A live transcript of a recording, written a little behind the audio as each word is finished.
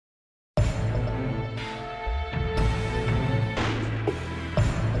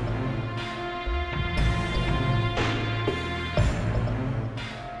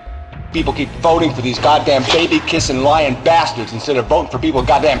people keep voting for these goddamn baby-kissing lying bastards instead of voting for people with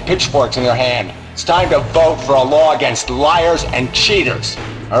goddamn pitchforks in their hand. It's time to vote for a law against liars and cheaters.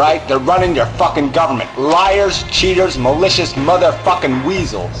 Alright? They're running your fucking government. Liars, cheaters, malicious motherfucking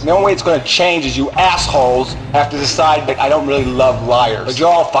weasels. And the only way it's gonna change is you assholes have to decide that I don't really love liars. But you're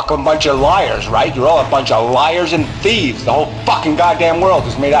all a fucking bunch of liars, right? You're all a bunch of liars and thieves. The whole fucking goddamn world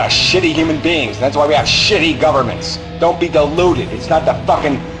is made out of shitty human beings. And that's why we have shitty governments. Don't be deluded. It's not the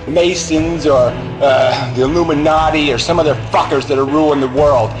fucking Masons or the Illuminati or some other fuckers that are ruling the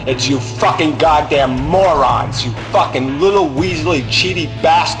world. It's you fucking goddamn morons. You fucking little weaselly, cheaty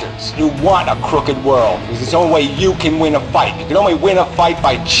bastards who want a crooked world. Because it's the only way you can win a fight. You can only win a fight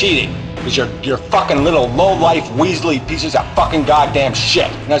by cheating. Because you're fucking little low-life, weaselly pieces of fucking goddamn shit.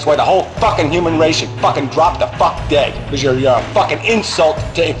 And that's why the whole fucking human race should fucking drop the fuck dead. Because you're a fucking insult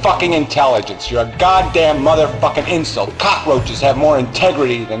to fucking intelligence. You're a goddamn motherfucking insult. Cockroaches have more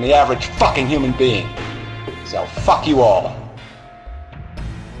integrity than the average fucking human being. So fuck you all.